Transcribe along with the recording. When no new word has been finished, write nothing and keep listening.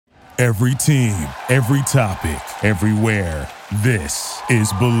Every team, every topic, everywhere. This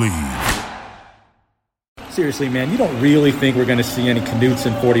is Believe. Seriously, man, you don't really think we're going to see any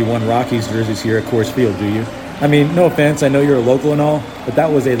Knutson 41 Rockies jerseys here at Coors Field, do you? I mean, no offense, I know you're a local and all, but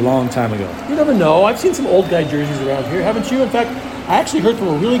that was a long time ago. You never know. I've seen some old guy jerseys around here, haven't you? In fact, I actually heard from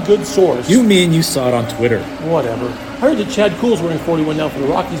a really good source. You mean you saw it on Twitter? Whatever. I heard that Chad Kuhl's wearing 41 now for the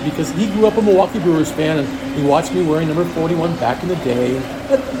Rockies because he grew up a Milwaukee Brewers fan and he watched me wearing number 41 back in the day.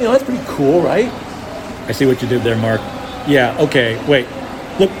 That's pretty cool, right? I see what you did there, Mark. Yeah, okay, wait.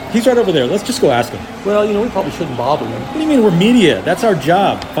 Look, he's right over there. Let's just go ask him. Well, we probably shouldn't bother him. What do you mean we're media? That's our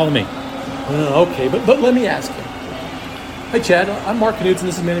job. Follow me. Okay, but let me ask him. Hi, Chad. I'm Mark Knutson.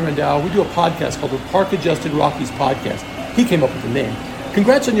 This is Manny Randall. We do a podcast called the Park Adjusted Rockies Podcast. He came up with the name.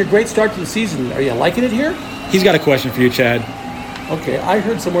 Congrats on your great start to the season. Are you liking it here? He's got a question for you, Chad. Okay, I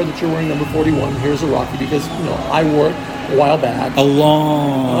heard somewhere that you're wearing number 41 here as a Rocky because, I wore it a while back. A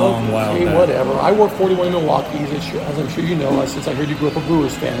long while back. Whatever. I wore 41 in Milwaukee, as I'm sure you know, since I heard you grew up a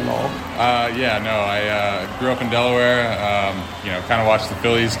Brewers fan and all. I grew up in Delaware. Kind of watched the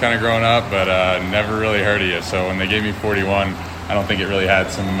Phillies kind of growing up, but never really heard of you. So when they gave me 41, I don't think it really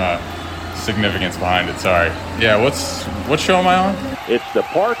had some significance behind it. Sorry. Yeah, what show am I on? It's the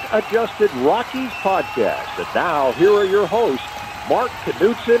Park Adjusted Rockies Podcast. And now, here are your hosts, Mark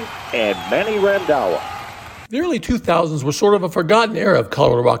Knutson and Manny Randall. The early 2000s were sort of a forgotten era of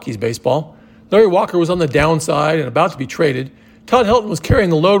Colorado Rockies baseball. Larry Walker was on the downside and about to be traded. Todd Helton was carrying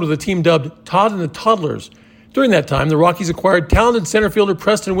the load with a team dubbed Todd and the Toddlers. During that time, the Rockies acquired talented center fielder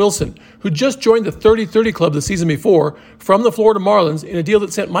Preston Wilson, who just joined the 30-30 club the season before from the Florida Marlins in a deal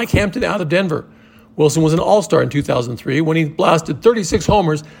that sent Mike Hampton out of Denver. Wilson was an All-Star in 2003 when he blasted 36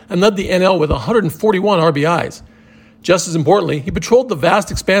 homers and led the NL with 141 RBIs. Just as importantly, he patrolled the vast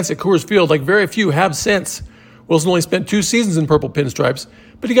expanse at Coors Field like very few have since. Wilson only spent 2 seasons in purple pinstripes,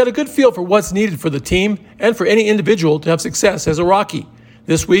 but he got a good feel for what's needed for the team and for any individual to have success as a Rocky.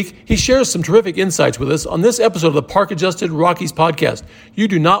 This week, he shares some terrific insights with us on this episode of the Park Adjusted Rockies podcast. You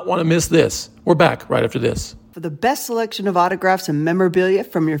do not want to miss this. We're back right after this. For the best selection of autographs and memorabilia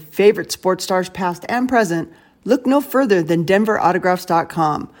from your favorite sports stars past and present, look no further than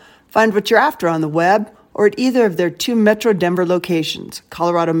denverautographs.com. Find what you're after on the web or at either of their 2 Metro Denver locations,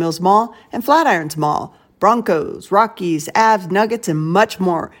 Colorado Mills Mall and Flatirons Mall. Broncos, Rockies, Avs, Nuggets, and much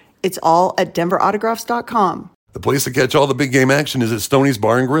more. It's all at denverautographs.com. The place to catch all the big game action is at Stoney's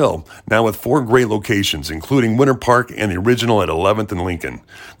Bar and Grill, now with 4 great locations, including Winter Park and the original at 11th and Lincoln.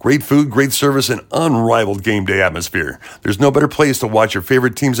 Great food, great service, and unrivaled game day atmosphere. There's no better place to watch your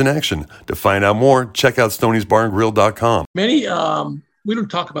favorite teams in action. To find out more, check out stoney'sbarandgrill.com. Manny, we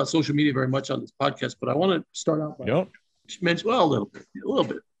don't talk about social media very much on this podcast, but I want to start out by mention, a little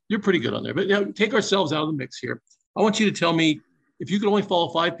bit. You're pretty good on there, but take ourselves out of the mix here. I want you to tell me, if you could only follow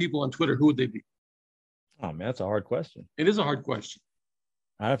 5 people on Twitter, who would they be? Oh, man, that's a hard question. It is a hard question.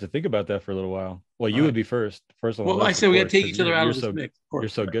 I have to think about that for a little while. Well, you would be first. First of all, well, I say we got to take each other out of this mix. Of course. You're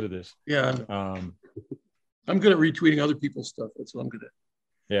so good at this. Yeah. I'm good at retweeting other people's stuff. That's what I'm good at.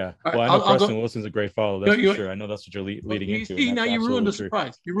 Yeah. Well, I know Preston Wilson's a great follow. That's for sure. I know that's what you're leading into. See, now you ruined the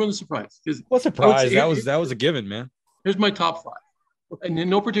surprise. You ruined the surprise. What surprise? That was a given, man. Here's my top 5. And in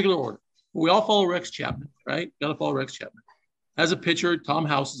no particular order. We all follow Rex Chapman, right? Got to follow Rex Chapman. As a pitcher, Tom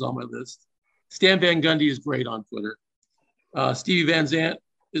House is on my list. Stan Van Gundy is great on Twitter. Stevie Van Zandt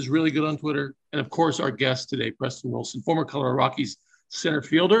is really good on Twitter. And, of course, our guest today, Preston Wilson, former Colorado Rockies center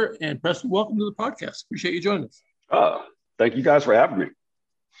fielder. And, Preston, welcome to the podcast. Appreciate you joining us. Thank you guys for having me.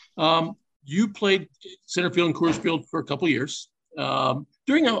 You played center field in Coors Field for a couple of years.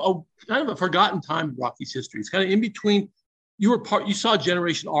 During a kind of a forgotten time in Rockies history. It's kind of in between. You saw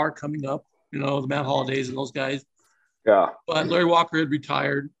Generation R coming up, the Matt Hollidays and those guys. Yeah. But Larry Walker had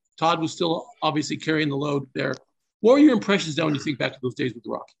retired. Todd was still obviously carrying the load there. What were your impressions now when you think back to those days with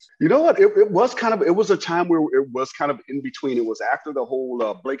the Rockies? You know what? It was a time where it was kind of in between. It was after the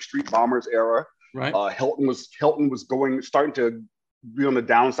whole Blake Street Bombers era. Right. Helton was starting to be on the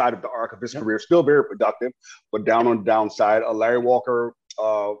downside of the arc of his career. Still very productive, but down on the downside. Larry Walker,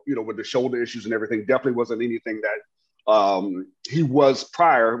 with the shoulder issues and everything, definitely wasn't anything that he was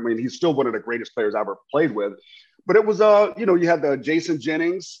prior. I mean, he's still one of the greatest players I ever played with. But it was, you had the Jason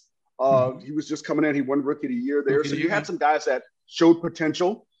Jennings. He was just coming in. He won Rookie of the Year there. So you had some guys that showed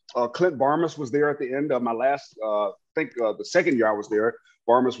potential. Clint Barmas was there at the end of my last, the second year I was there.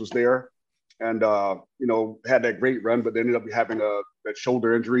 Barmas was there and, had that great run, but they ended up having that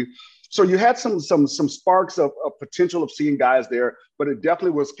shoulder injury. So you had some sparks of potential of seeing guys there, but it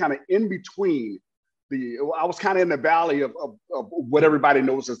definitely was kind of in between I was kind of in the valley of what everybody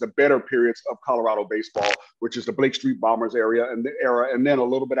knows as the better periods of Colorado baseball, which is the Blake Street Bombers era. And then a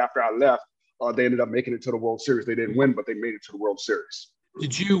little bit after I left, they ended up making it to the World Series. They didn't win, but they made it to the World Series.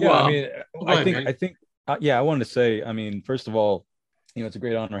 Did you? Yeah, I think, I wanted to say, I mean, first of all, it's a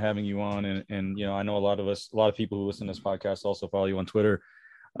great honor having you on. And I know a lot of people who listen to this podcast also follow you on Twitter.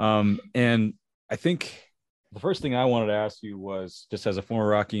 And I think the first thing I wanted to ask you was, just as a former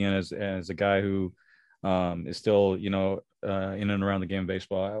Rocky and as a guy who is still, in and around the game of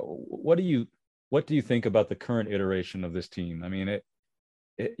baseball, what do you think about the current iteration of this team? I mean,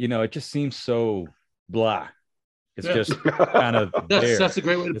 it just seems so blah. It's just kind of that's a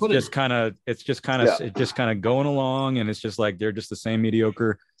great way to put it. It's just kind of going along, and it's just like they're just the same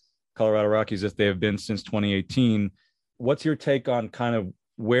mediocre Colorado Rockies as they have been since 2018. What's your take on kind of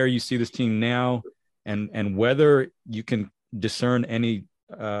where you see this team now, and whether you can discern any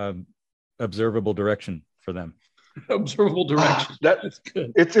observable direction for them? Observable direction. That's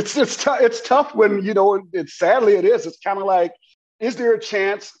good. It's tough when sadly it is. It's kind of like, is there a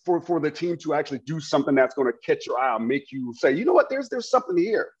chance for the team to actually do something that's going to catch your eye and make you say, you know what, there's something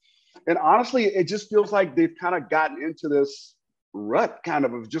here? And honestly, it just feels like they've kind of gotten into this rut, kind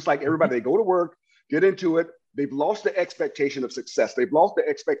of just like everybody. They go to work, get into it. They've lost the expectation of success. They've lost the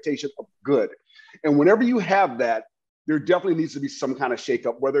expectation of good. And whenever you have that, there definitely needs to be some kind of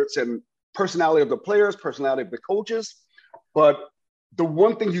shakeup, whether it's in personality of the players, personality of the coaches. But the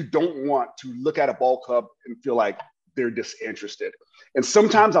one thing you don't want to look at a ball club and feel like they're disinterested. And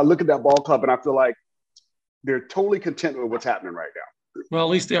sometimes I look at that ball club and I feel like they're totally content with what's happening right now. Well,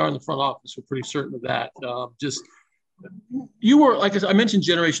 at least they are in the front office. We're pretty certain of that. You were, like I mentioned,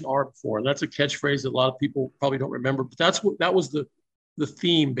 Generation R before, and that's a catchphrase that a lot of people probably don't remember, but that was the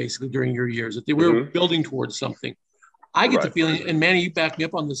theme basically during your years, that they were building towards something. I get the feeling, and Manny, you back me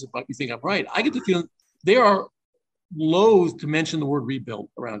up on this if you think I'm right. I get the feeling they are loath to mention the word rebuild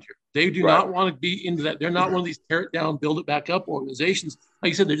around here. They do not want to be into that. They're not one of these tear it down, build it back up organizations. Like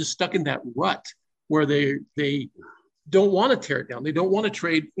you said, they're just stuck in that rut where they don't want to tear it down. They don't want to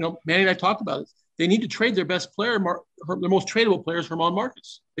trade. Manny and I talked about it. They need to trade their best player, their most tradable player is Herman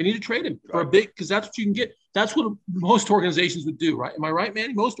Marcus. They need to trade him for a big, because that's what you can get. That's what most organizations would do, right? Am I right,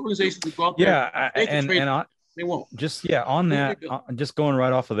 Manny? Most organizations would go out there. They won't. On that, just going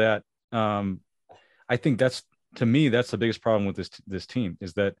right off of that, I think that's, to me, that's the biggest problem with this team,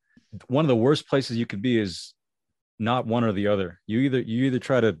 is that one of the worst places you could be is not one or the other. You either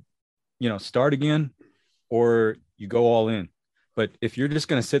try to, start again, or you go all in. But if you're just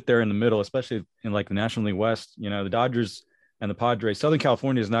going to sit there in the middle, especially in like the National League West, the Dodgers and the Padres, Southern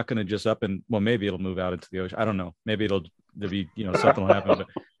California is not going to just up and, well, maybe it'll move out into the ocean. I don't know. Maybe there'll be, something will happen, but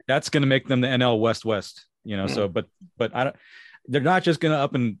that's going to make them the NL West. So, but I don't. They're not just going to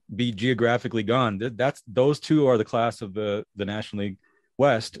up and be geographically gone. Those two are the class of the National League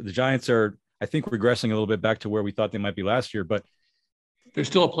West. The Giants are, I think, regressing a little bit back to where we thought they might be last year, but they're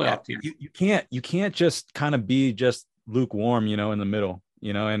still a playoff team. You can't just kind of be just lukewarm, in the middle,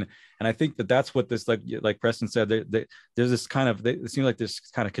 and I think that's what this, like Preston said, there's this kind of, it seems like this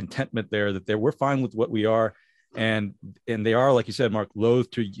kind of contentment there that we're fine with what we are. And they are, like you said, Mark,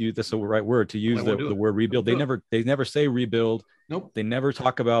 loath to use, that's the right word, to use the word rebuild. They never say rebuild. Nope. They never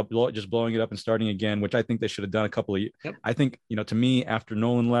talk about just blowing it up and starting again, which I think they should have done a couple of years. Yep. I think, to me, after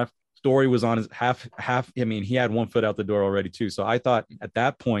Nolan left, Story was on his half. I mean, he had one foot out the door already too. So I thought at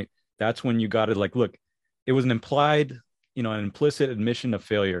that point, that's when you got it. Like, look, it was an implied, an implicit admission of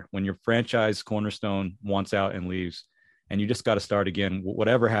failure when your franchise cornerstone wants out and leaves, and you just got to start again,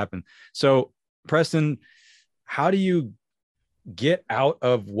 whatever happened. So Preston, how do you get out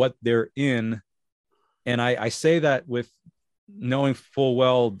of what they're in? And I say that with knowing full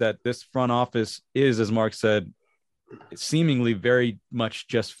well that this front office is, as Mark said, seemingly very much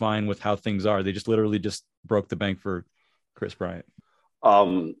just fine with how things are. They just literally just broke the bank for Chris Bryant.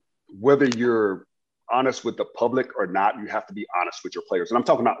 Whether you're honest with the public or not, you have to be honest with your players. And I'm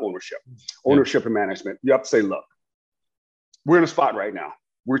talking about ownership and management. You have to say, look, we're in a spot right now.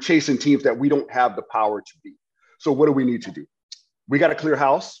 We're chasing teams that we don't have the power to beat. So what do we need to do? We got to clear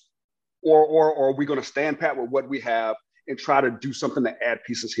house, or are we going to stand pat with what we have and try to do something to add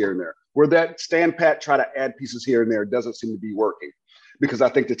pieces here and there? Where that stand pat, try to add pieces here and there doesn't seem to be working, because I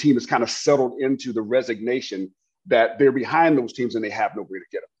think the team has kind of settled into the resignation that they're behind those teams and they have nowhere to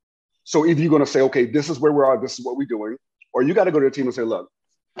get them. So if you're going to say, okay, this is where we are, this is what we're doing, or you got to go to the team and say, look,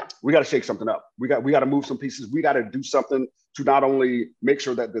 we got to shake something up. We got to move some pieces. We got to do something to not only make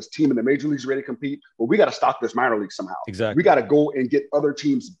sure that this team in the major leagues is ready to compete, but we got to stock this minor league somehow. Exactly. We got to go and get other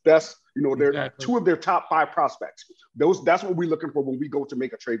teams' best They're two of their top 5 prospects. That's what we're looking for when we go to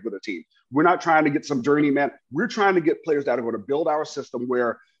make a trade with a team. We're not trying to get some journeyman. We're trying to get players that are going to build our system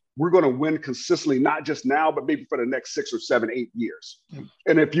where we're going to win consistently, not just now, but maybe for the next 6 or 7, 8 years.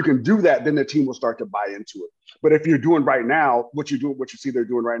 And if you can do that, then the team will start to buy into it. But if you're doing right now, what you see they're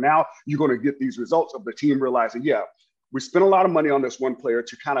doing right now, you're going to get these results of the team realizing, we spent a lot of money on this one player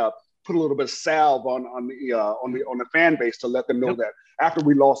to kind of put a little bit of salve on the fan base to let them know that after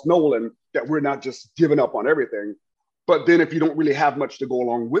we lost Nolan, that we're not just giving up on everything. But then if you don't really have much to go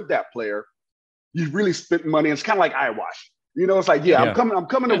along with that player, you really spent money. And it's kind of like eyewash. It's like, I'm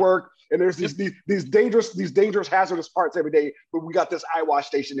coming to work, and there's these dangerous hazardous parts every day, but we got this eyewash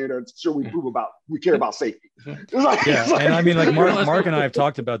station there to sure we care about safety. And I mean, like Mark and I have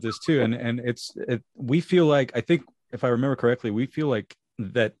talked about this too, and we feel like, I think if I remember correctly, we feel like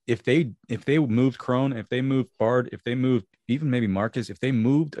that if they moved Crone, if they moved Bard, if they moved even maybe Marcus, if they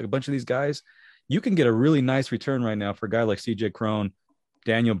moved a bunch of these guys, you can get a really nice return right now for a guy like CJ Crone,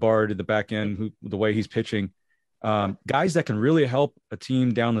 Daniel Bard at the back end, the way he's pitching. Guys that can really help a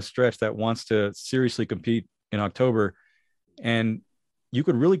team down the stretch that wants to seriously compete in October, and you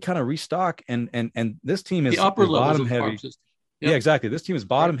could really kind of restock. And this team is bottom heavy. Yeah, exactly. This team is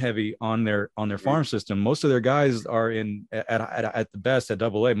bottom heavy on their farm system. Most of their guys are at the best at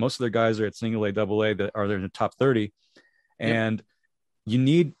AA. Most of their guys are at single A, AA that are in the top 30. And you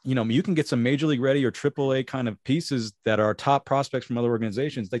need, you can get some major league ready or AAA kind of pieces that are top prospects from other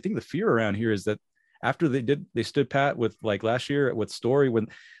organizations. I think the fear around here is that after they stood pat with, like last year with Story, when,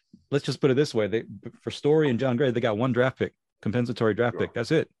 let's just put it this way, for Story and John Gray, they got 1 draft pick, compensatory draft pick.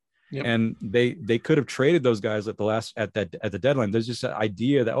 That's it. Yep. And they could have traded those guys at the deadline. There's just an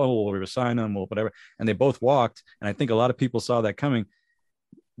idea that, we'll resign them, or whatever. And they both walked. And I think a lot of people saw that coming.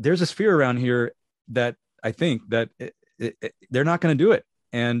 There's this fear around here that I think that they're not going to do it.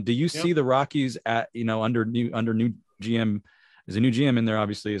 And do you see the Rockies under new GM? There's a new GM in there.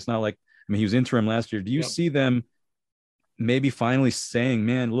 Obviously, it's not like, he was interim last year. Do you see them maybe finally saying,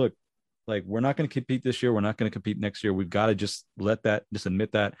 man, look, like, we're not going to compete this year. We're not going to compete next year. We've got to just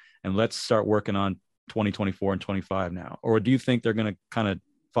admit that, and let's start working on 2024 and 25 now. Or do you think they're going to kind of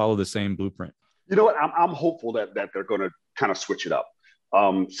follow the same blueprint? You know what? I'm hopeful that they're going to kind of switch it up.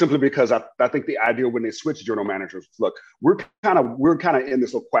 Simply because I think the idea when they switch general managers, look, we're kind of in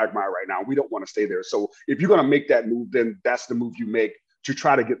this little quagmire right now. We don't want to stay there. So if you're going to make that move, then that's the move you make to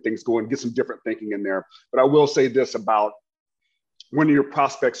try to get things going, get some different thinking in there. But I will say this about when your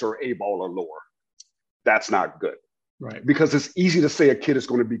prospects are A-ball or lower, that's not good. Right. Because it's easy to say a kid is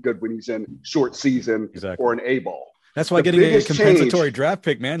going to be good when he's in short season or an A-ball. That's why getting a compensatory draft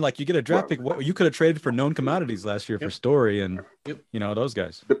pick, man, like you get a draft pick, you could have traded for known commodities last year for Story and, those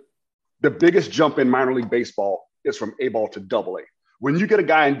guys. The biggest jump in minor league baseball is from A-ball to AA. When you get a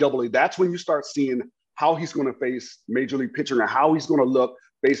guy in AA, that's when you start seeing how he's going to face major league pitching and how he's going to look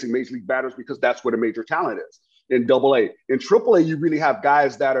facing major league batters, because that's where the major talent is in AA. In AAA, you really have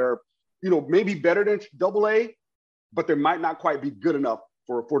guys that are, maybe better than AA, but they might not quite be good enough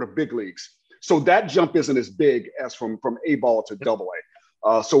for the big leagues. So that jump isn't as big as from A-ball to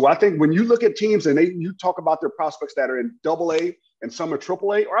AA. So I think when you look at teams and you talk about their prospects that are in AA and some are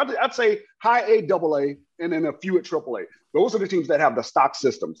AAA, or I'd say high A, AA, and then a few at AAA. Those are the teams that have the stock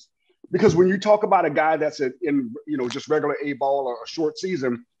systems. Because when you talk about a guy that's in just regular A-ball or a short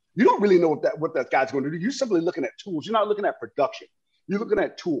season, you don't really know what that guy's going to do. You're simply looking at tools. You're not looking at production. You're looking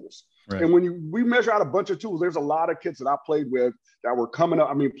at tools. Right. And when we measure out a bunch of tools, there's a lot of kids that I played with that were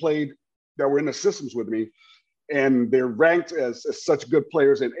that were in the systems with me, and they're ranked as such good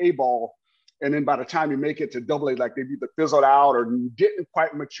players in A-ball. And then by the time you make it to AA, like they've either fizzled out or didn't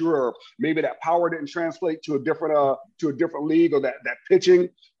quite mature, or maybe that power didn't translate to a different league, or that pitching.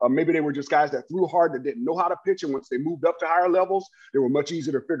 Maybe they were just guys that threw hard that didn't know how to pitch, and once they moved up to higher levels, they were much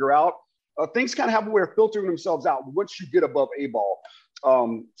easier to figure out. Things kind of have a way of filtering themselves out once you get above A-ball.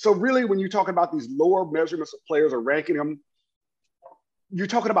 So really, when you talk about these lower measurements of players or ranking them, you're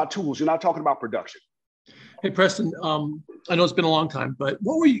talking about tools. You're not talking about production. Hey, Preston, I know it's been a long time, but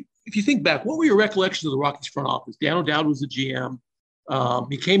if you think back, what were your recollections of the Rockies front office? Dan O'Dowd was the GM.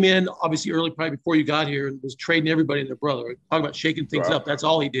 He came in obviously early, probably before you got here, and was trading everybody and their brother. Talking about shaking things up. That's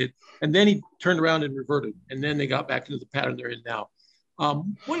all he did. And then he turned around and reverted. And then they got back into the pattern they're in now.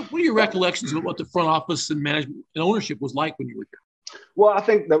 What are your recollections of what the front office and management and ownership was like when you were here? Well, I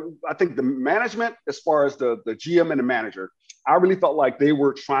think the management, as far as the GM and the manager, I really felt like they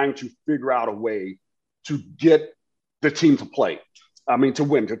were trying to figure out a way to get the team to play. I mean, to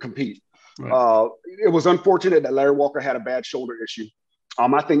win, to compete. Right. It was unfortunate that Larry Walker had a bad shoulder issue.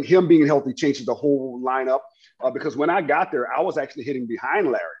 I think him being healthy changes the whole lineup because when I got there, I was actually hitting behind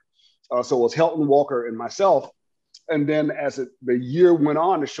Larry. So it was Helton, Walker, and myself. And then as the year went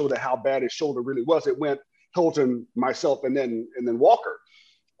on to show that how bad his shoulder really was, it went Helton, myself, and then Walker.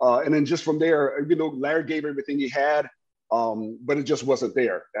 And then just from there, Larry gave everything he had, but it just wasn't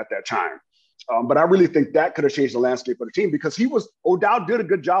there at that time. But I really think that could have changed the landscape of the team because O'Dowd did a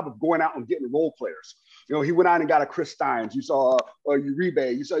good job of going out and getting role players. He went out and got a Chris Steins. You saw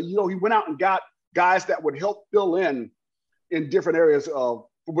Uribe. You saw, he went out and got guys that would help fill in different areas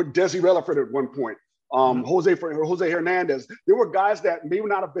with Desi Relaford at one point. Jose Hernandez. There were guys that may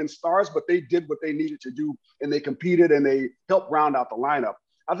not have been stars, but they did what they needed to do, and they competed and they helped round out the lineup.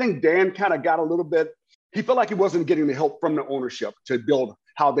 I think Dan kind of got a little bit. He felt like he wasn't getting the help from the ownership to build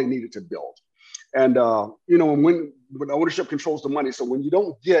how they needed to build. And when the ownership controls the money, so when you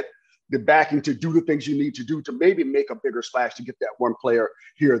don't get the backing to do the things you need to do to maybe make a bigger splash to get that one player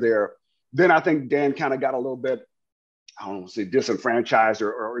here or there, then I think Dan kind of got a little bit, I don't want to say disenfranchised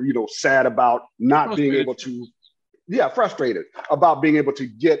or sad about not being able to, frustrated about being able to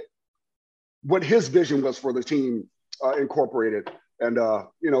get what his vision was for the team incorporated. And,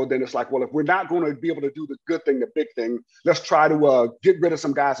 then it's like, well, if we're not going to be able to do the good thing, the big thing, let's try to get rid of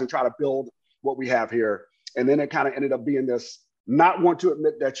some guys and try to build what we have here. And then it kind of ended up being this, not want to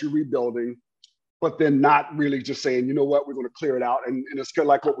admit that you're rebuilding, but then not really just saying, you know what, we're going to clear it out. And it's kind of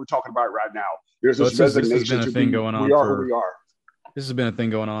like what we're talking about right now. There's this resignation to be, we are who we are. This has been a thing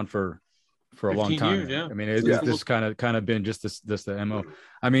going on for a long time. Years, yeah. I mean, this kind of been just this the MO.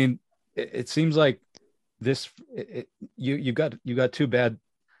 I mean, it seems like this, you've got two bad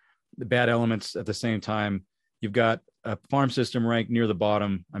elements at the same time. You've got a farm system ranked near the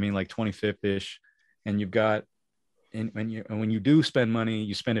bottom. I mean, like 25th ish, and you've got, and when you do spend money,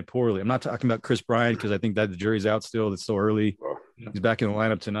 you spend it poorly. I'm not talking about Chris Bryant because I think that the jury's out still. It's so early. He's back in the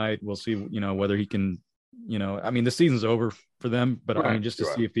lineup tonight. We'll see, whether he can, I mean, the season's over for them, but I mean, just to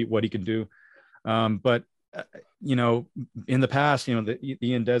see what he can do. But in the past, the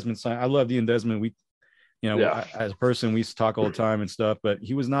Ian Desmond sign. I love Ian Desmond. We, as a person, we used to talk all the time and stuff. But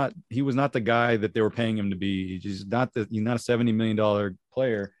he was not the guy that they were paying him to be. He's not a $70 million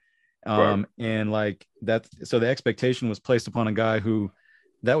player. And like that, so the expectation was placed upon a guy who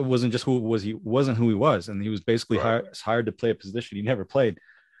that wasn't just who it was. He wasn't who he was, and he was basically hired to play a position he never played.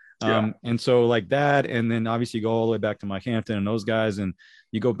 And so like that, and then obviously you go all the way back to Mike Hampton and those guys, and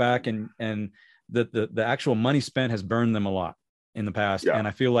you go back and the actual money spent has burned them a lot in the past. And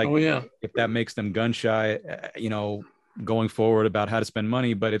I feel like if that makes them gun shy, going forward about how to spend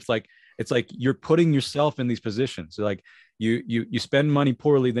money, but it's like you're putting yourself in these positions. So like you spend money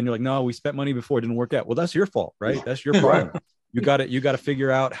poorly, then you're like, no, we spent money before, it didn't work out. Well, that's your fault, right? That's your problem. You got to figure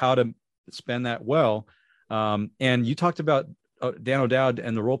out how to spend that well. And you talked about Dan O'Dowd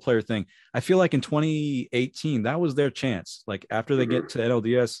and the role player thing. I feel like in 2018, that was their chance. Like after they get to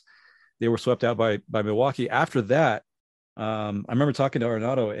NLDS, they were swept out by Milwaukee. After that, I remember talking to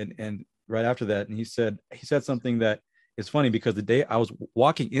Arenado and right after that, and he said something that is funny because the day I was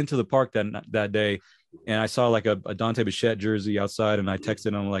walking into the park that day, and I saw like a Dante Bichette jersey outside, and I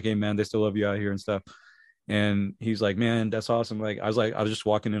texted him like, "Hey man, they still love you out here and stuff." And he's like, "Man, that's awesome." Like I was just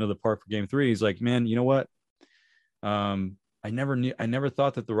walking into the park for Game 3. He's like, "Man, you know what? I never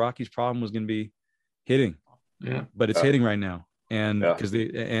thought that the Rockies' problem was going to be hitting, but it's hitting right now." And because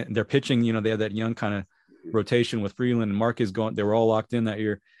they're pitching, they have that young kind of rotation with Freeland and Marquez going. They were all locked in that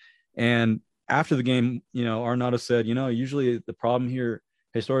year. And after the game, Arenado said, usually the problem here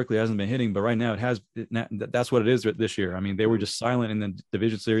historically hasn't been hitting, but right now it has. That's what it is this year. I mean, they were just silent in the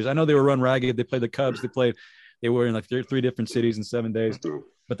division series. I know they were run ragged. They played the Cubs. They were in like 3 different cities in 7 days.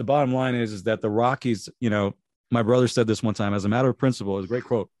 But the bottom line is that the Rockies, my brother said this one time, as a matter of principle, it's a great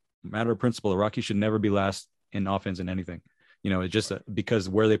quote, matter of principle, the Rockies should never be last in offense in anything. It's just because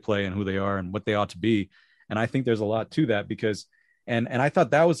where they play and who they are and what they ought to be. And I think there's a lot to that because, and I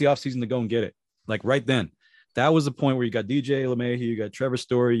thought that was the offseason to go and get it. Like right then, that was the point where you got DJ LeMahieu, you got Trevor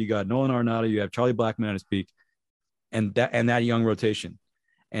Story, you got Nolan Arenado, you have Charlie Blackmon at his peak, and that young rotation.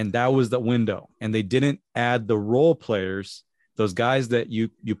 And that was the window. And they didn't add the role players, those guys that you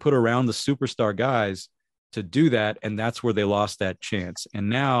put around the superstar guys to do that. And that's where they lost that chance. And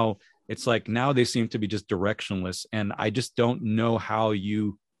now it's like, now they seem to be just directionless. And I just don't know how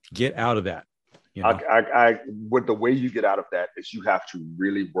you get out of that. With the way you get out of that is you have to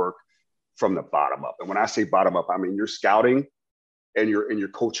really work from the bottom up. And when I say bottom up, I mean, you're scouting and you're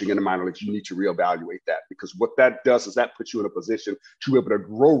coaching in the minor leagues. You need to reevaluate that because what that does is that puts you in a position to be able to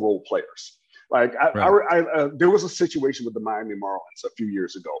grow role players. Like there was a situation with the Miami Marlins a few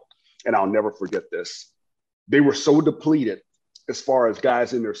years ago, and I'll never forget this. They were so depleted as far as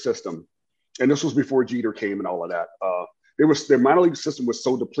guys in their system. And this was before Jeter came and all of that. Their minor league system was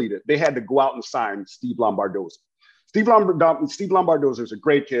so depleted. They had to go out and sign Steve Lombardozzi. Steve Lombardozzi is a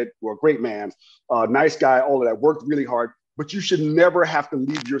great kid, or a great man, nice guy, all of that, worked really hard. But you should never have to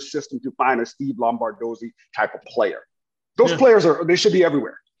leave your system to find a Steve Lombardozzi type of player. Those players they should be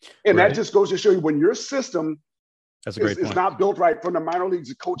everywhere. And that just goes to show you when your system is not built right from the minor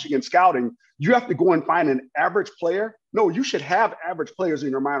leagues of coaching and scouting, you have to go and find an average player. No, you should have average players in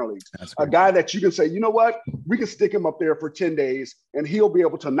your minor leagues. A guy that you can say, you know what, we can stick him up there for 10 days and he'll be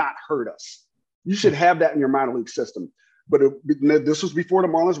able to not hurt us. You should have that in your minor league system. But this was before the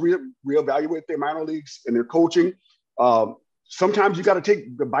Marlins reevaluate their minor leagues and their coaching. Sometimes you got to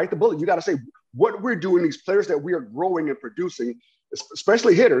bite the bullet. You got to say what we're doing, these players that we are growing and producing,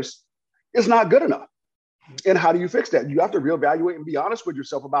 especially hitters, is not good enough. And how do you fix that? You have to reevaluate and be honest with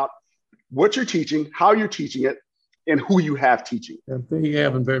yourself about what you're teaching, how you're teaching it, and who you have teaching. They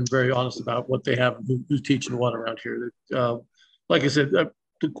haven't been very honest about what they have, who's teaching what around here. Like I said,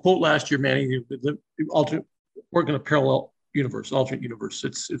 the quote last year, Manny, the alternate, work in a parallel universe, alternate universe.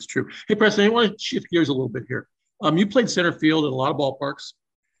 It's true. Hey, Preston, I want to shift gears a little bit here. You played center field in a lot of ballparks,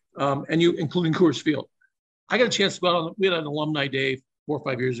 and including Coors Field. I got a chance to go out we had an alumni day 4 or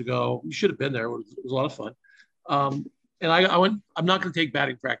 5 years ago. You should have been there. It was a lot of fun. And I went, I'm not going to take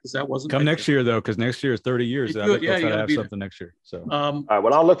batting practice. That wasn't come next year though, because next year is 30 years. I think we'll have something next year. So, all right.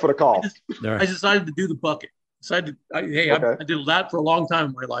 Well, I'll look for the call. I decided to do the bucket. I did that for a long time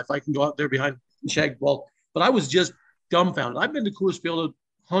in my life. I can go out there behind the shag ball, but I was just dumbfounded. I've been to Coors Field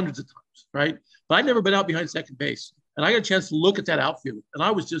hundreds of times, right? But I'd never been out behind second base. And I got a chance to look at that outfield, and I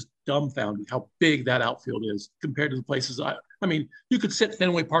was just dumbfounded how big that outfield is compared to the places I mean, you could sit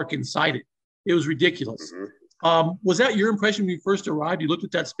Fenway Park inside it. It was ridiculous. Mm-hmm. Was that your impression when you first arrived? You looked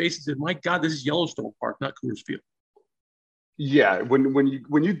at that space and said, "My God, this is Yellowstone Park, not Coors Field." Yeah, when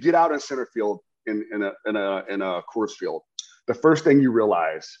you get out in center field in a Coors Field, the first thing you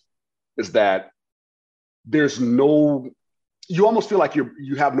realize is that there's no. You almost feel like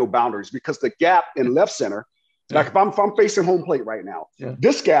you have no boundaries because the gap in left center. Like if I'm facing home plate right now,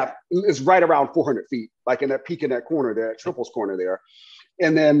 this gap is right around 400 feet, like in that peak in that corner there, triples corner there.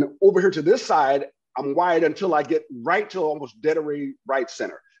 And then over here to this side, I'm wide until I get right to almost dead away right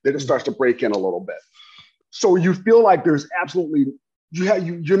center. Then it starts to break in a little bit. So you feel like there's absolutely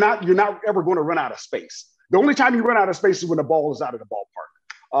you're not ever going to run out of space. The only time you run out of space is when the ball is out of the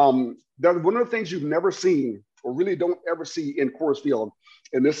ballpark. One of the things you've never seen or really don't ever see in Coors Field,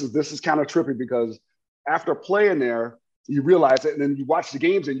 and this is kind of trippy because after playing there, you realize it, and then you watch the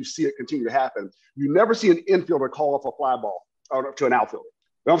games and you see it continue to happen. You never see an infielder call off a fly ball to an outfielder.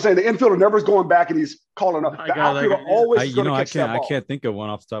 You know what I'm saying? The infielder never is going back and he's calling up. The outfielder always going to catch that ball. I can't think of one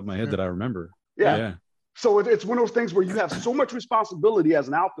off the top of my head that I remember. Yeah. So it's one of those things where you have so much responsibility as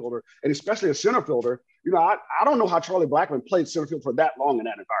an outfielder, and especially a center fielder. You know, I don't know how Charlie Blackmon played center field for that long in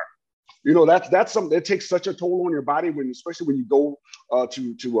that environment. You know, that's something that takes such a toll on your body especially when you go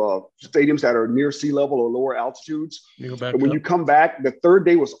to stadiums that are near sea level or lower altitudes. And when you come back, the third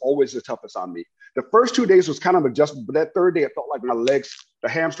day was always the toughest on me. The first 2 days was kind of adjustment, but that third day, it felt like my legs, the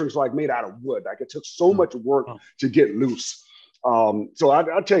hamstrings were like made out of wood. Like it took so much work to get loose. So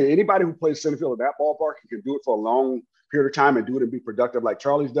I'll tell you, anybody who plays center field at that ballpark and can do it for a long period of time and do it and be productive like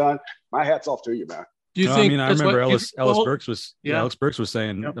Charlie's done, my hat's off to you, man. Do you think? I remember Ellis Burks was Alex Burks was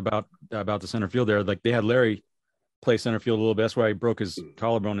saying about the center field there. Like they had Larry play center field a little bit. That's why he broke his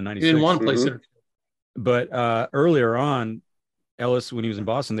collarbone in '96. He didn't want to play center field. But earlier on, Ellis, when he was in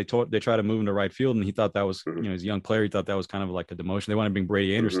Boston, they tried to move him to right field, and he thought that was he's a young player. He thought that was kind of like a demotion. They wanted to bring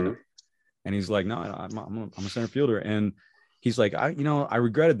Brady Anderson up, and he's like, no, I'm a center fielder, and he's like, I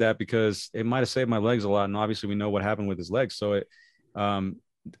regretted that because it might have saved my legs a lot, and obviously we know what happened with his legs. So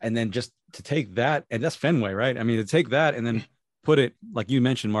and then just to take that, and that's Fenway, right? I mean, to take that and then put it, like you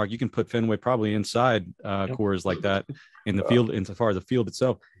mentioned, Mark, you can put Fenway probably inside Coors like that in the field, insofar as the field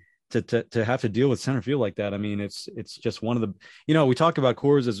itself, to have to deal with center field like that. I mean, it's just one of the, we talk about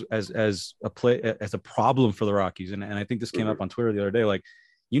Coors as a problem for the Rockies. And I think this came up on Twitter the other day, like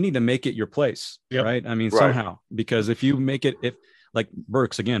you need to make it your place, right? I mean, somehow, because if you make it, like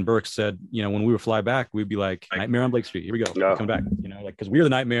Burks said, when we would fly back, we'd be like, Nightmare on Blake Street. Here we go. Come back, because we were the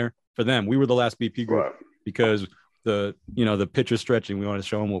nightmare for them. We were the last BP group because the pitcher stretching, we want to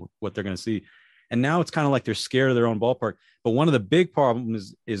show them what they're going to see. And now it's kind of like they're scared of their own ballpark. But one of the big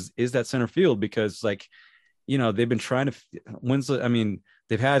problems is that center field, because they've been trying to,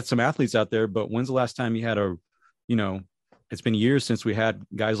 they've had some athletes out there, but when's the last time you had it's been years since we had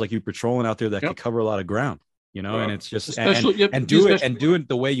guys like you patrolling out there that could cover a lot of ground. And it's just do it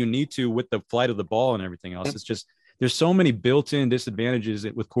the way you need to with the flight of the ball and everything else. It's just there's so many built-in disadvantages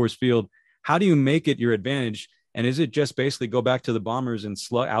with Coors Field. How do you make it your advantage And is it just basically go back to the Bombers and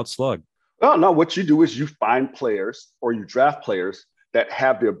out slug? Oh, no. What you do is you find players or you draft players that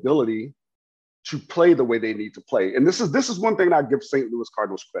have the ability to play the way they need to play. And this is one thing I give St. Louis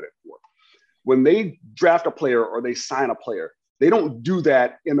Cardinals credit for. When they draft a player or they sign a player, they don't do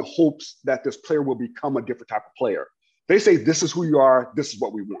that in the hopes that this player will become a different type of player. They say, this is who you are. This is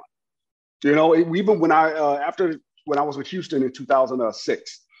what we want. You know, even when I was with Houston in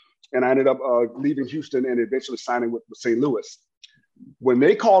 2006, and I ended up leaving Houston and eventually signing with St. Louis. When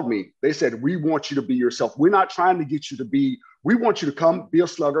they called me, they said, we want you to be yourself. We're not trying to get you to be, we want you to come, be a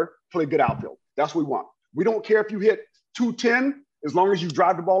slugger, play good outfield. That's what we want. We don't care if you hit 210, as long as you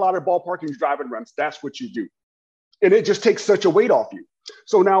drive the ball out of the ballpark and you drive and runs, that's what you do. And it just takes such a weight off you.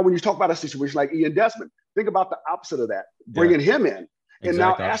 So now when you talk about a situation like Ian Desmond, think about the opposite of that, bringing him in and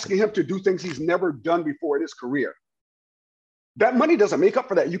now asking him to do things he's never done before in his career. That money doesn't make up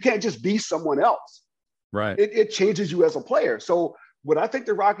for that. You can't just be someone else. Right. It changes you as a player. So what I think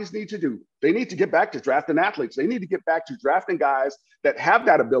the Rockies need to do, they need to get back to drafting athletes. They need to get back to drafting guys that have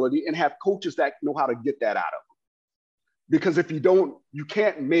that ability and have coaches that know how to get that out of them. Because if you don't, you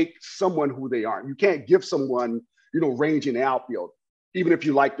can't make someone who they aren't. You can't give someone, range in the outfield, even if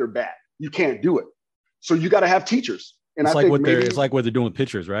you like their bat. You can't do it. So you got to have teachers. And it's like it's like what they're doing with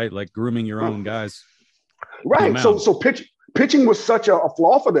pitchers, right? Like grooming your own guys. Right. So pitching was such a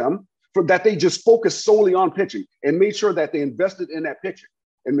flaw for them, for that they just focused solely on pitching and made sure that they invested in that pitching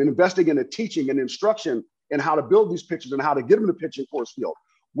and investing in the teaching and instruction and how to build these pitchers and how to get them to pitch in Coors Field.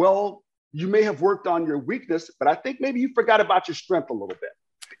 Well, you may have worked on your weakness, but I think maybe you forgot about your strength a little bit.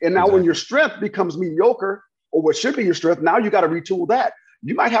 And now when your strength becomes mediocre, or what should be your strength, now you got to retool that.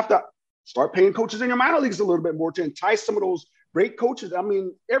 You might have to start paying coaches in your minor leagues a little bit more to entice some of those great coaches. I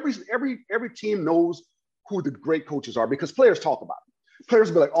mean, every team knows who the great coaches are because players talk about them. Players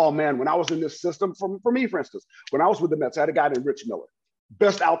will be like, oh man, when I was in this system, for me, for instance, when I was with the Mets, I had a guy named Rich Miller,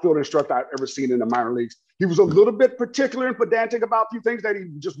 best outfield instructor I've ever seen in the minor leagues. He was a little bit particular and pedantic about a few things that he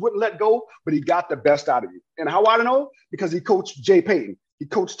just wouldn't let go, but he got the best out of you. And how I know? Because he coached Jay Payton. He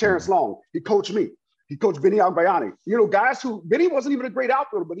coached Terrence Long. He coached me. He coached Benny Albayani. Guys who, Benny wasn't even a great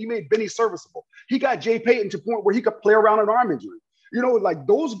outfielder, but he made Benny serviceable. He got Jay Payton to the point where he could play around an arm injury. Like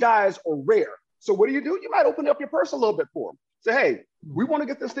those guys are rare. So what do? You might open up your purse a little bit for them. Say, hey, we want to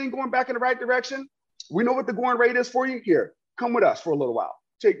get this thing going back in the right direction. We know what the going rate is for you. Here, come with us for a little while.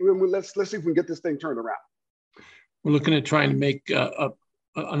 Let's see if we can get this thing turned around. We're looking at trying to make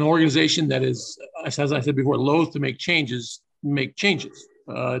an organization that is, as I said before, loath to make changes.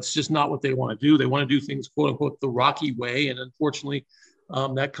 It's just not what they want to do. They want to do things, quote unquote, the Rocky way. And unfortunately,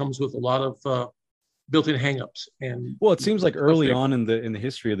 that comes with a lot of built-in hangups. And well, it seems like early on in the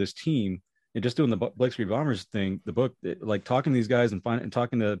history of this team, and just doing the Blake Street Bombers thing, the book, like talking to these guys and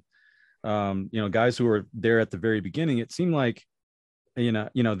talking to, guys who were there at the very beginning, it seemed like, they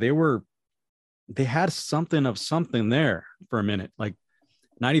had something there for a minute. Like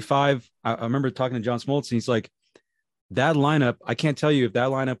 95, I remember talking to John Smoltz, and he's like, that lineup, I can't tell you if that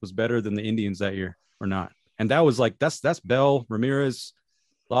lineup was better than the Indians that year or not. And that was like, that's Bell, Ramirez,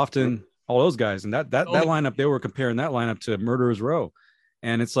 Lofton, all those guys. And that lineup, they were comparing that lineup to Murderer's Row.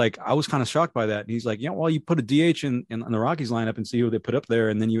 And it's like, I was kind of shocked by that. And he's like, you put a DH in the Rockies lineup and see who they put up there.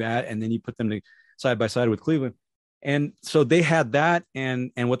 And then you put them side by side with Cleveland. And so they had that.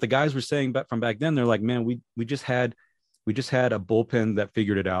 And what the guys were saying from back then, they're like, man, we just had a bullpen that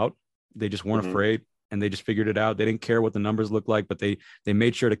figured it out. They just weren't afraid, and they just figured it out. They didn't care what the numbers looked like, but they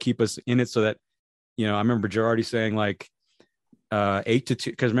made sure to keep us in it so that, I remember Girardi saying like 8-2,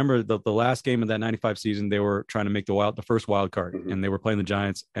 because remember the last game of that 95 season, they were trying to make the first wild card, and they were playing the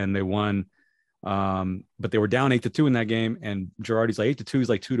Giants, and they won. But they were down 8-2 in that game, and Girardi's like 8-2 is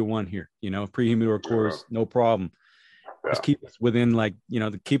like 2-1 here, pre-humidor course, no problem. Yeah. Just keep us within,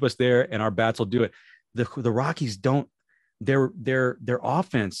 to keep us there, and our bats will do it. The Rockies don't. Their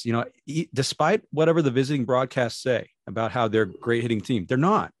offense, despite whatever the visiting broadcasts say about how they're a great hitting team, they're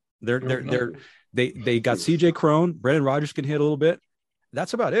not. They got CJ Cron, Brendan Rodgers can hit a little bit.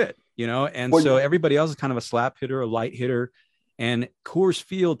 That's about it, And so everybody else is kind of a slap hitter, a light hitter. And Coors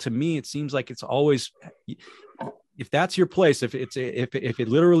Field, to me, it seems like it's always, if that's your place, if it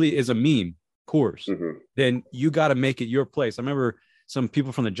literally is a meme, Coors, then you got to make it your place. I remember some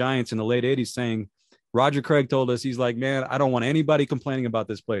people from the Giants in the late 80s saying, Roger Craig told us, he's like, man, I don't want anybody complaining about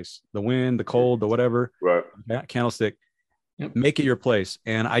this place, the wind, the cold, the whatever, right? Candlestick, make it your place.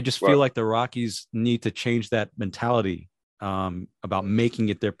 And I just feel like the Rockies need to change that mentality about making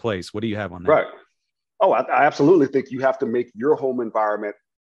it their place. What do you have on that? Right. Oh, I absolutely think you have to make your home environment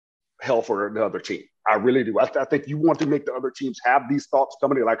hell for another team. I really do. I think you want to make the other teams have these thoughts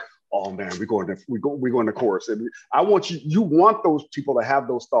coming in, like, oh man, we're going to Coors. And I want you want those people to have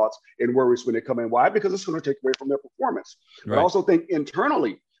those thoughts and worries when they come in. Why? Because it's going to take away from their performance. Right. But I also think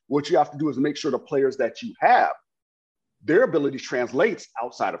internally, what you have to do is make sure the players that you have, their ability translates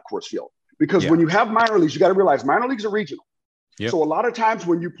outside of Coors Field. Because when you have minor leagues, you got to realize minor leagues are regional. Yep. So a lot of times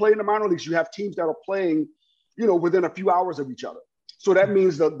when you play in the minor leagues, you have teams that are playing, within a few hours of each other. So that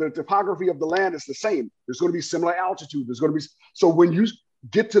means the topography of the land is the same. There's going to be similar altitude. So when you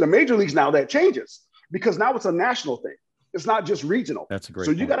get to the major leagues now, that changes because now it's a national thing. It's not just regional. That's a great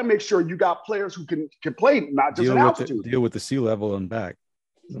point. You got to make sure you got players who can play, not just in altitude. Deal with the sea level and back.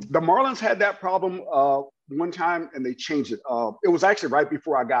 The Marlins had that problem one time and they changed it. It was actually right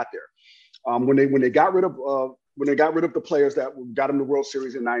before I got there. When they got rid of the players that got them the World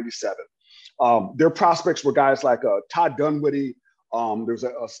Series in '97, their prospects were guys like Todd Dunwitty. There's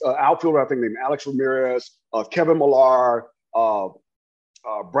an outfielder I think named Alex Ramirez, Kevin Millar,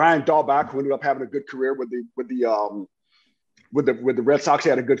 Brian Dahlback, who ended up having a good career with the Red Sox. He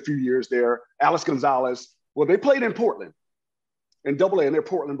had a good few years there. Alex Gonzalez. Well, they played in Portland, in Double-A, in their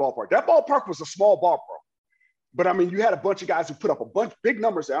Portland ballpark. That ballpark was a small ballpark. But, I mean, you had a bunch of guys who put up big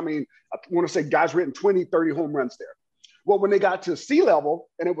numbers there. I mean, I want to say guys written 20, 30 home runs there. Well, when they got to sea level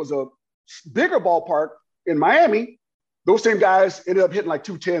and it was a bigger ballpark in Miami, those same guys ended up hitting like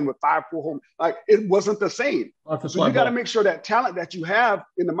 210 with 5-4 home. Like, it wasn't the same. So you got to make sure that talent that you have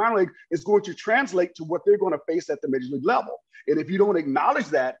in the minor league is going to translate to what they're going to face at the major league level. And if you don't acknowledge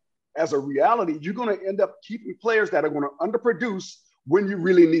that as a reality, you're going to end up keeping players that are going to underproduce when you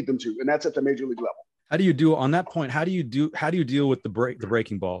really need them to. And that's at the major league level. How do you do on that point? How do you deal with the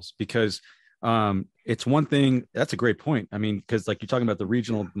breaking balls? Because it's one thing. That's a great point. I mean, because like you're talking about the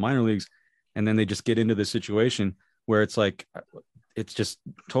regional minor leagues, and then they just get into this situation where it's like it's just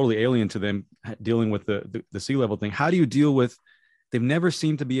totally alien to them dealing with the sea level thing. How do you deal with? They've never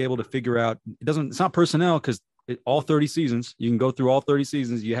seemed to be able to figure out. It's not personnel because all 30 seasons. You can go through all 30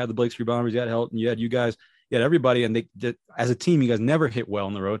 seasons. You had the Blake Street Bombers. You had Helton. You had you guys. You had everybody, and they as a team, you guys never hit well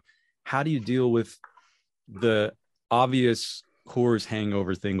on the road. How do you deal with the obvious Coors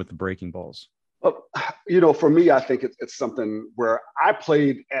hangover thing with the breaking balls? For me, I think it's something where I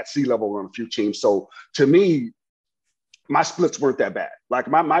played at sea level on a few teams. So to me, my splits weren't that bad. Like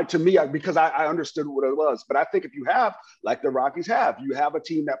because I understood what it was. But I think if you have, like the Rockies have, you have a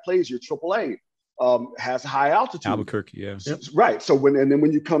team that plays your AAA, has high altitude. Albuquerque, yeah. Right. So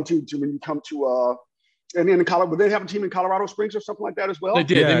when you come to and then in Colorado, they have a team in Colorado Springs or something like that as well. They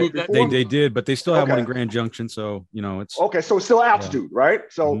did. Yeah, they did, but they still have one in Grand Junction. So it's okay. So it's still altitude, right?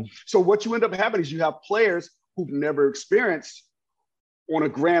 So so what you end up having is you have players who've never experienced on a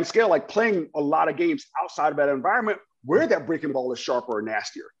grand scale, like playing a lot of games outside of that environment where that breaking ball is sharper or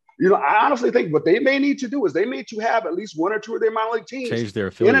nastier. I honestly think what they may need to do is they need to have at least one or two of their minor league teams change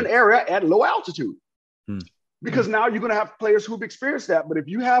their in an area at low altitude. Because now you're going to have players who've experienced that. But if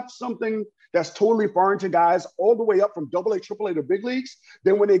you have something that's totally foreign to guys all the way up from AA, AAA to big leagues,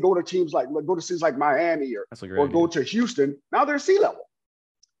 then when they go to teams like Miami or go to Houston, now they're sea level.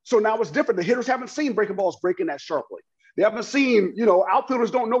 So now it's different. The hitters haven't seen breaking balls breaking that sharply. They haven't seen, outfielders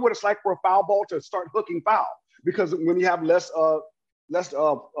don't know what it's like for a foul ball to start hooking foul because when you have less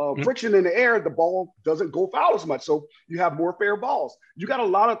friction in the air, the ball doesn't go foul as much. So you have more fair balls. You got a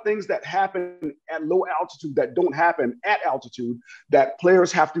lot of things that happen at low altitude that don't happen at altitude that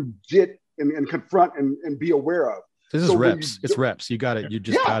players have to get and confront and be aware of. This is reps. It's reps. You got it. You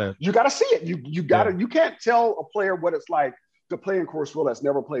just gotta. You gotta see it. You gotta. You can't tell a player what it's like to play in Coors Field that's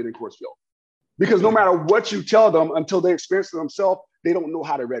never played in Coors Field, because no matter what you tell them, until they experience it themselves, they don't know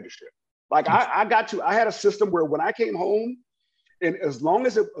how to register it. Like I had a system where when I came home, and as long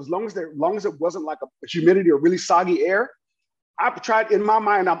as it wasn't like a humidity or really soggy air, I tried in my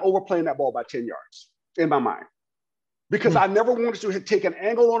mind. I'm overplaying that ball by 10 yards in my mind, because I never wanted to take an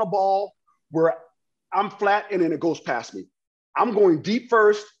angle on a ball where I'm flat and then it goes past me. I'm going deep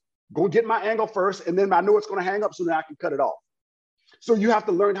first, go get my angle first, and then I know it's going to hang up so then I can cut it off. So you have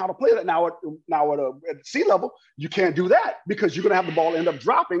to learn how to play that. Now at sea level, you can't do that because you're going to have the ball end up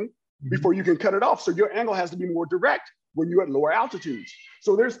dropping before you can cut it off. So your angle has to be more direct when you're at lower altitudes.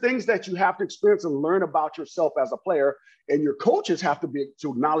 So there's things that you have to experience and learn about yourself as a player, and your coaches have to be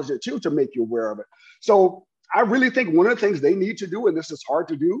to acknowledge it too, to make you aware of it. So I really think one of the things they need to do, and this is hard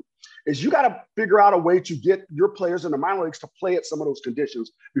to do, is you got to figure out a way to get your players in the minor leagues to play at some of those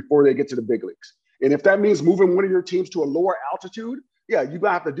conditions before they get to the big leagues. And if that means moving one of your teams to a lower altitude, yeah, you're going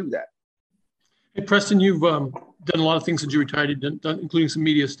to have to do that. Hey, Preston, you've done a lot of things since you retired, you've done, including some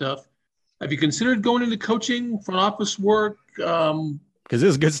media stuff. Have you considered going into coaching, front office work? because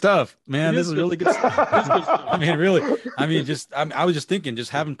this is good stuff, man. This is really good stuff. I mean, really. I mean, I was just thinking,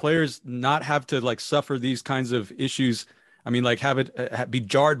 just having players not have to like suffer these kinds of issues. I mean, like have it be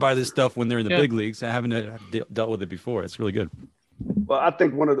jarred by this stuff when they're in the big leagues and having to have dealt with it before. It's really good. Well, I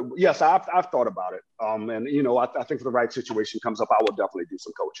think I've thought about it. And I think if the right situation comes up, I will definitely do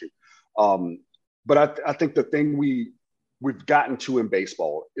some coaching. But I think the thing we've gotten to in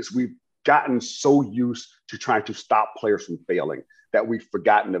baseball is we've gotten so used to trying to stop players from failing that we've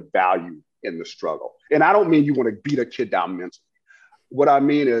forgotten the value in the struggle. And I don't mean you want to beat a kid down mentally. What I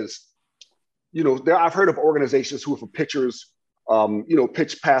mean is, I've heard of organizations who, if a pitcher's,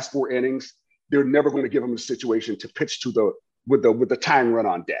 pitch past 4 innings, they're never going to give them a situation to pitch with the tying run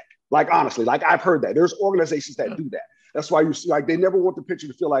on deck. Like, honestly, like I've heard that. There's organizations that do that. That's why you see, like, they never want the pitcher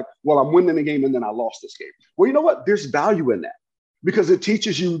to feel like, well, I'm winning the game and then I lost this game. Well, you know what? There's value in that because it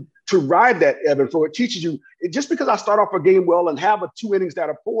teaches you to ride that ebb and flow. It teaches you, just because I start off a game well and have 2 innings that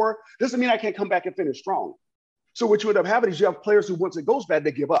are poor, doesn't mean I can't come back and finish strong. So what you end up having is you have players who, once it goes bad,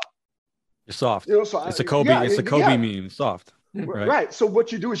 they give up. You're soft. So it's a Kobe meme, soft. Right. So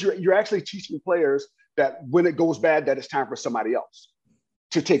what you do is you're actually teaching players that when it goes bad, that it's time for somebody else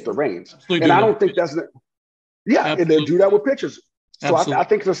to take the reins. Absolutely. And I don't think that's and they do that with pitchers. So I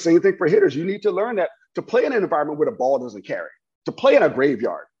think it's the same thing for hitters. You need to learn that to play in an environment where the ball doesn't carry, to play in a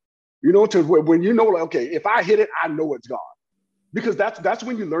graveyard, to when like, okay, if I hit it, I know it's gone. Because that's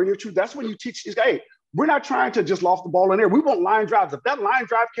when you learn your truth. That's when you teach these guys, hey, we're not trying to just loft the ball in there. We want line drives. If that line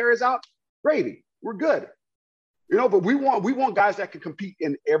drive carries out, gravy, we're good. But we want guys that can compete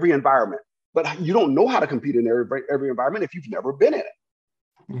in every environment. But you don't know how to compete in every environment if you've never been in it.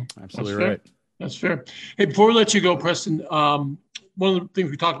 Absolutely right. That's fair. Hey, before we let you go, Preston, one of the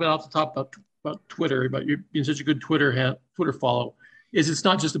things we talked about off the top about Twitter, about you being such a good Twitter follow, is it's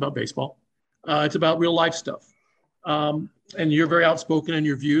not just about baseball. It's about real life stuff. And you're very outspoken in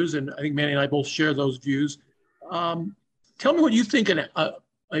your views, and I think Manny and I both share those views. Tell me what you think a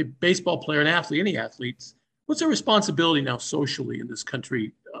baseball player, an athlete, any athletes, what's their responsibility now socially in this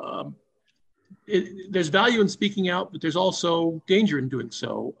country? There's value in speaking out, but there's also danger in doing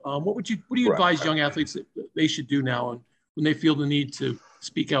so. What do you advise young athletes that they should do now when they feel the need to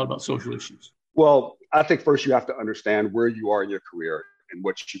speak out about social issues? Well, I think first you have to understand where you are in your career and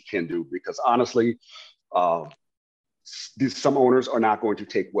what you can do, because honestly, some owners are not going to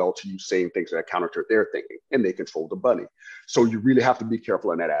take well to you saying things that are counter to their thinking, and they control the money. So you really have to be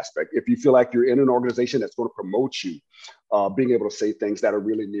careful in that aspect. If you feel like you're in an organization that's going to promote you, being able to say things that are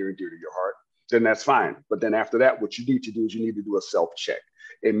really near and dear to your heart, then that's fine. But then after that, what you need to do is you need to do a self-check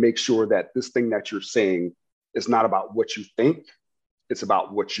and make sure that this thing that you're saying is not about what you think, it's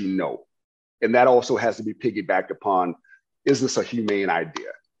about what you know. And that also has to be piggybacked upon, is this a humane idea?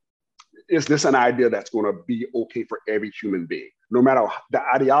 Is this an idea that's going to be okay for every human being? No matter the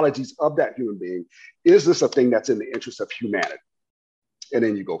ideologies of that human being, is this a thing that's in the interest of humanity? And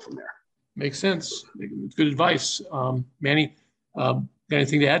then you go from there. Makes sense. Good advice. Manny, got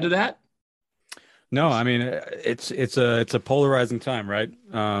anything to add to that? No, I mean, it's a polarizing time, right?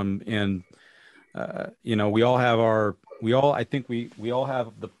 We all have we all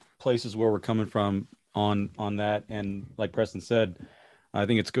have the places where we're coming from on that. And like Preston said, I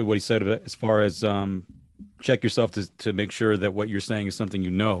think it's good what he said as far as check yourself to make sure that what you're saying is something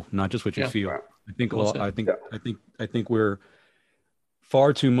not just what you feel. I think we're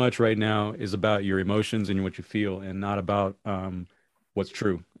far too much right now is about your emotions and what you feel, and not about what's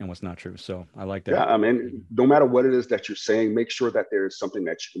true and what's not true. So I like that. Yeah, I mean, no matter what it is that you're saying, make sure that there's something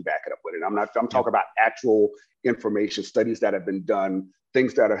that you can back it up with. And I'm talking about actual information, studies that have been done,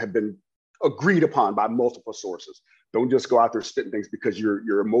 things that have been agreed upon by multiple sources. Don't just go out there spitting things because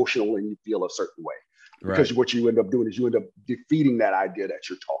you're emotional and you feel a certain way. Because what you end up doing is you end up defeating that idea that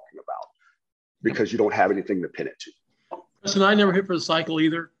you're talking about because you don't have anything to pin it to. Listen, I never hit for the cycle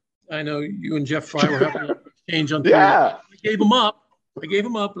either. I know you and Jeff Fry were having a change on Twitter. Yeah. I gave him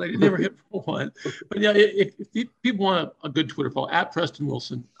up, but I never hit for one. But yeah, if people want a good Twitter follow, at Preston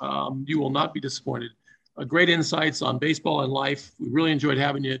Wilson, you will not be disappointed. Great insights on baseball and life. We really enjoyed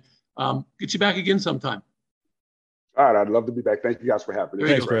having you. Get you back again sometime. All right, I'd love to be back. Thank you guys for having me.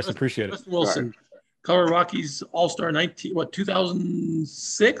 Thanks, Preston. Appreciate it. Preston Wilson, Colorado Rockies All-Star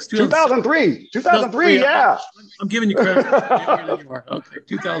 2006? 2003. 2003, yeah. I'm giving you credit. Okay,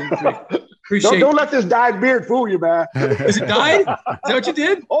 2003. Don't let this dyed beard fool you, man. Is it dyed? Is that what you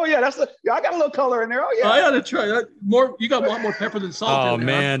did? Oh yeah, I got a little color in there. Oh yeah. I ought to try that. You got a lot more pepper than salt. Oh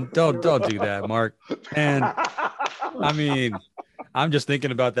man, don't do that, Mark. And I mean, I'm just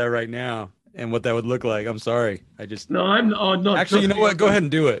thinking about that right now and what that would look like. I'm sorry. No. Actually, you know what? Go ahead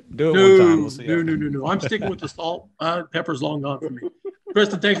and do it. Do it one time. We'll see. No. I'm sticking with the salt. Pepper's long gone for me.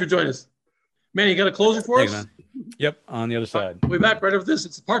 Preston, thanks for joining us. Man, you got a closer for us? Man. Yep, on the other side. We'll be back right after this.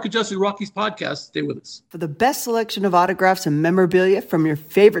 It's the Park Adjusted Rockies podcast. Stay with us. For the best selection of autographs and memorabilia from your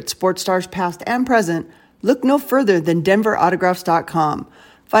favorite sports stars past and present, look no further than denverautograph.com.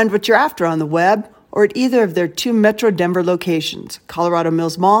 Find what you're after on the web or at either of their 2 Metro Denver locations, Colorado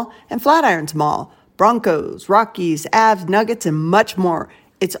Mills Mall and Flatirons Mall. Broncos, Rockies, Avs, Nuggets, and much more.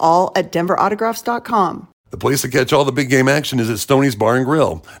 It's all at denverautographs.com. The place to catch all the big game action is at Stoney's Bar and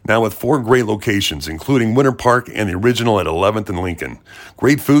Grill, now with 4 great locations, including Winter Park and the original at 11th and Lincoln.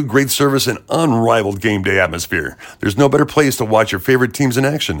 Great food, great service, and unrivaled game day atmosphere. There's no better place to watch your favorite teams in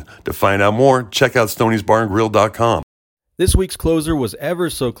action. To find out more, check out stonysbarandgrill.com. This week's closer was ever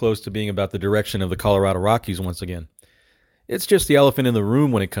so close to being about the direction of the Colorado Rockies once again. It's just the elephant in the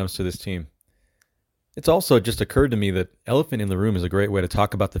room when it comes to this team. It's also just occurred to me that elephant in the room is a great way to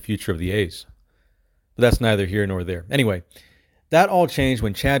talk about the future of the A's. But that's neither here nor there. Anyway, that all changed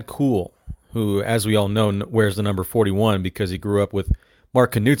when Chad Kuhl, who, as we all know, wears the number 41 because he grew up with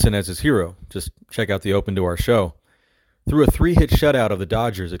Mark Knudsen as his hero. Just check out the open to our show. Threw a 3-hit shutout of the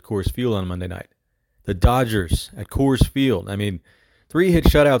Dodgers at Coors Field on Monday night. The Dodgers at Coors Field. I mean, 3-hit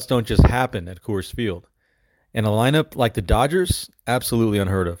shutouts don't just happen at Coors Field. And a lineup like the Dodgers, absolutely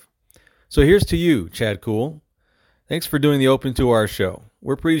unheard of. So here's to you, Chad Kuhl. Thanks for doing the open to our show.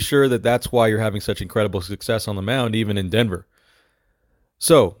 We're pretty sure that that's why you're having such incredible success on the mound, even in Denver.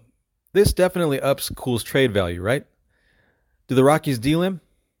 So, this definitely ups Kuhl's trade value, right? Do the Rockies deal him?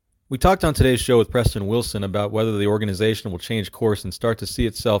 We talked on today's show with Preston Wilson about whether the organization will change course and start to see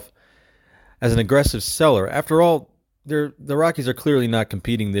itself as an aggressive seller. After all, the Rockies are clearly not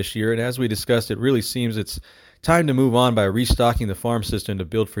competing this year, and as we discussed, it really seems it's time to move on by restocking the farm system to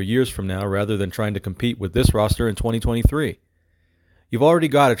build for years from now rather than trying to compete with this roster in 2023. You've already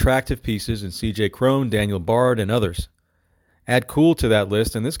got attractive pieces in C.J. Cron, Daniel Bard, and others. Add Kuhl to that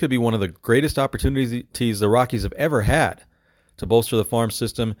list, and this could be one of the greatest opportunities the Rockies have ever had to bolster the farm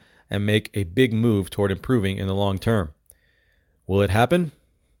system and make a big move toward improving in the long term. Will it happen?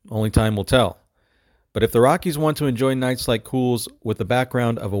 Only time will tell. But if the Rockies want to enjoy nights like Kuhl's with the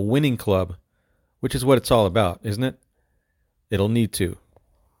background of a winning club, which is what it's all about, isn't it? It'll need to.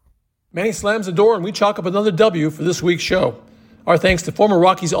 Manny slams the door and we chalk up another W for this week's show. Our thanks to former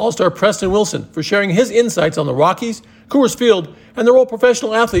Rockies All-Star Preston Wilson for sharing his insights on the Rockies, Coors Field, and the role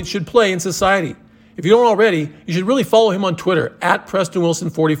professional athletes should play in society. If you don't already, you should really follow him on Twitter at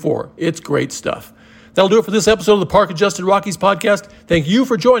PrestonWilson44. It's great stuff. That'll do it for this episode of the Park Adjusted Rockies podcast. Thank you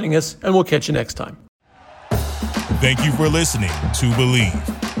for joining us, and we'll catch you next time. Thank you for listening to Believe.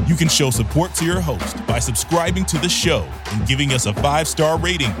 You can show support to your host by subscribing to the show and giving us a 5-star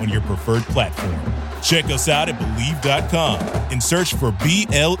rating on your preferred platform. Check us out at Believe.com and search for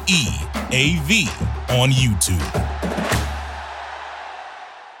BLEAV on YouTube.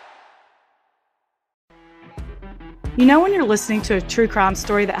 You know when you're listening to a true crime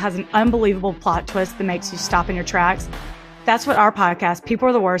story that has an unbelievable plot twist that makes you stop in your tracks? That's what our podcast, People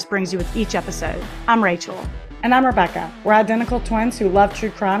Are the Worst, brings you with each episode. I'm Rachel. And I'm Rebecca. We're identical twins who love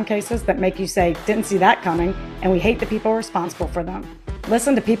true crime cases that make you say, didn't see that coming, and we hate the people responsible for them.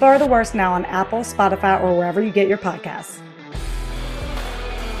 Listen to People Are the Worst now on Apple, Spotify, or wherever you get your podcasts.